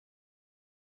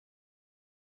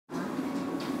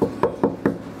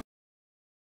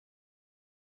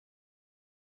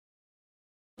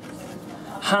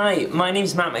Hi, my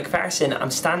name's Matt McPherson. I'm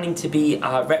standing to be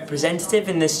a representative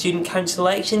in the student council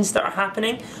elections that are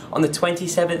happening on the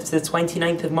 27th to the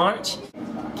 29th of March.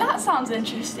 That sounds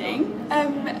interesting.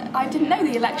 I didn't know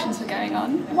the elections were going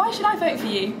on. Why should I vote for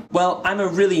you? Well, I'm a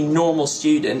really normal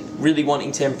student, really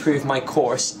wanting to improve my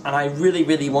course, and I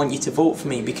really want you to vote for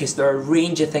me because there are a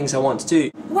range of things I want to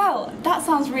do. Well, that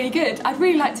sounds really good. I'd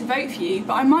really like to vote for you,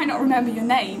 but I might not remember your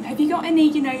name. Have you got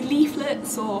any,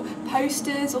 leaflets or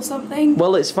posters or something?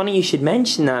 Well, it's funny you should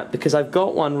mention that because I've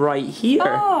got one right here.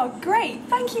 Oh, great.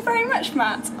 Thank you very much,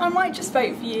 Matt. I might just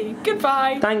vote for you.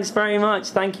 Goodbye. Thanks very much.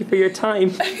 Thank you for your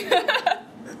time.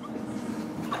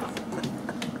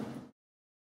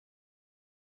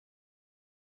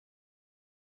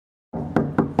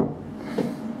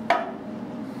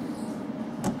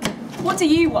 What do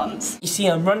you want? You see,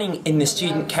 I'm running in the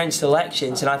student council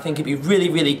elections and I think it'd be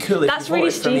really cool if That's you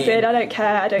voted for me. really stupid. I don't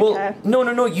care. I don't care.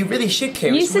 No, you really should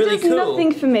care. You It's said really there's cool.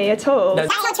 nothing for me at all. No.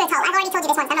 That's not true at all. I've already told you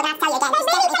this once, I'm not going to have to tell you again.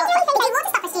 They want to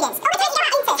stop for students. Oh, it's not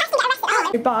into. Has to get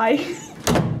arrested. Goodbye.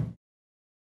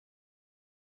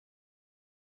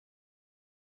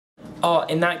 Oh,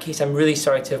 in that case, I'm really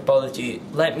sorry to have bothered you.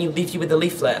 Let me leave you with the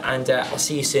leaflet and I'll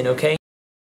see you soon, okay?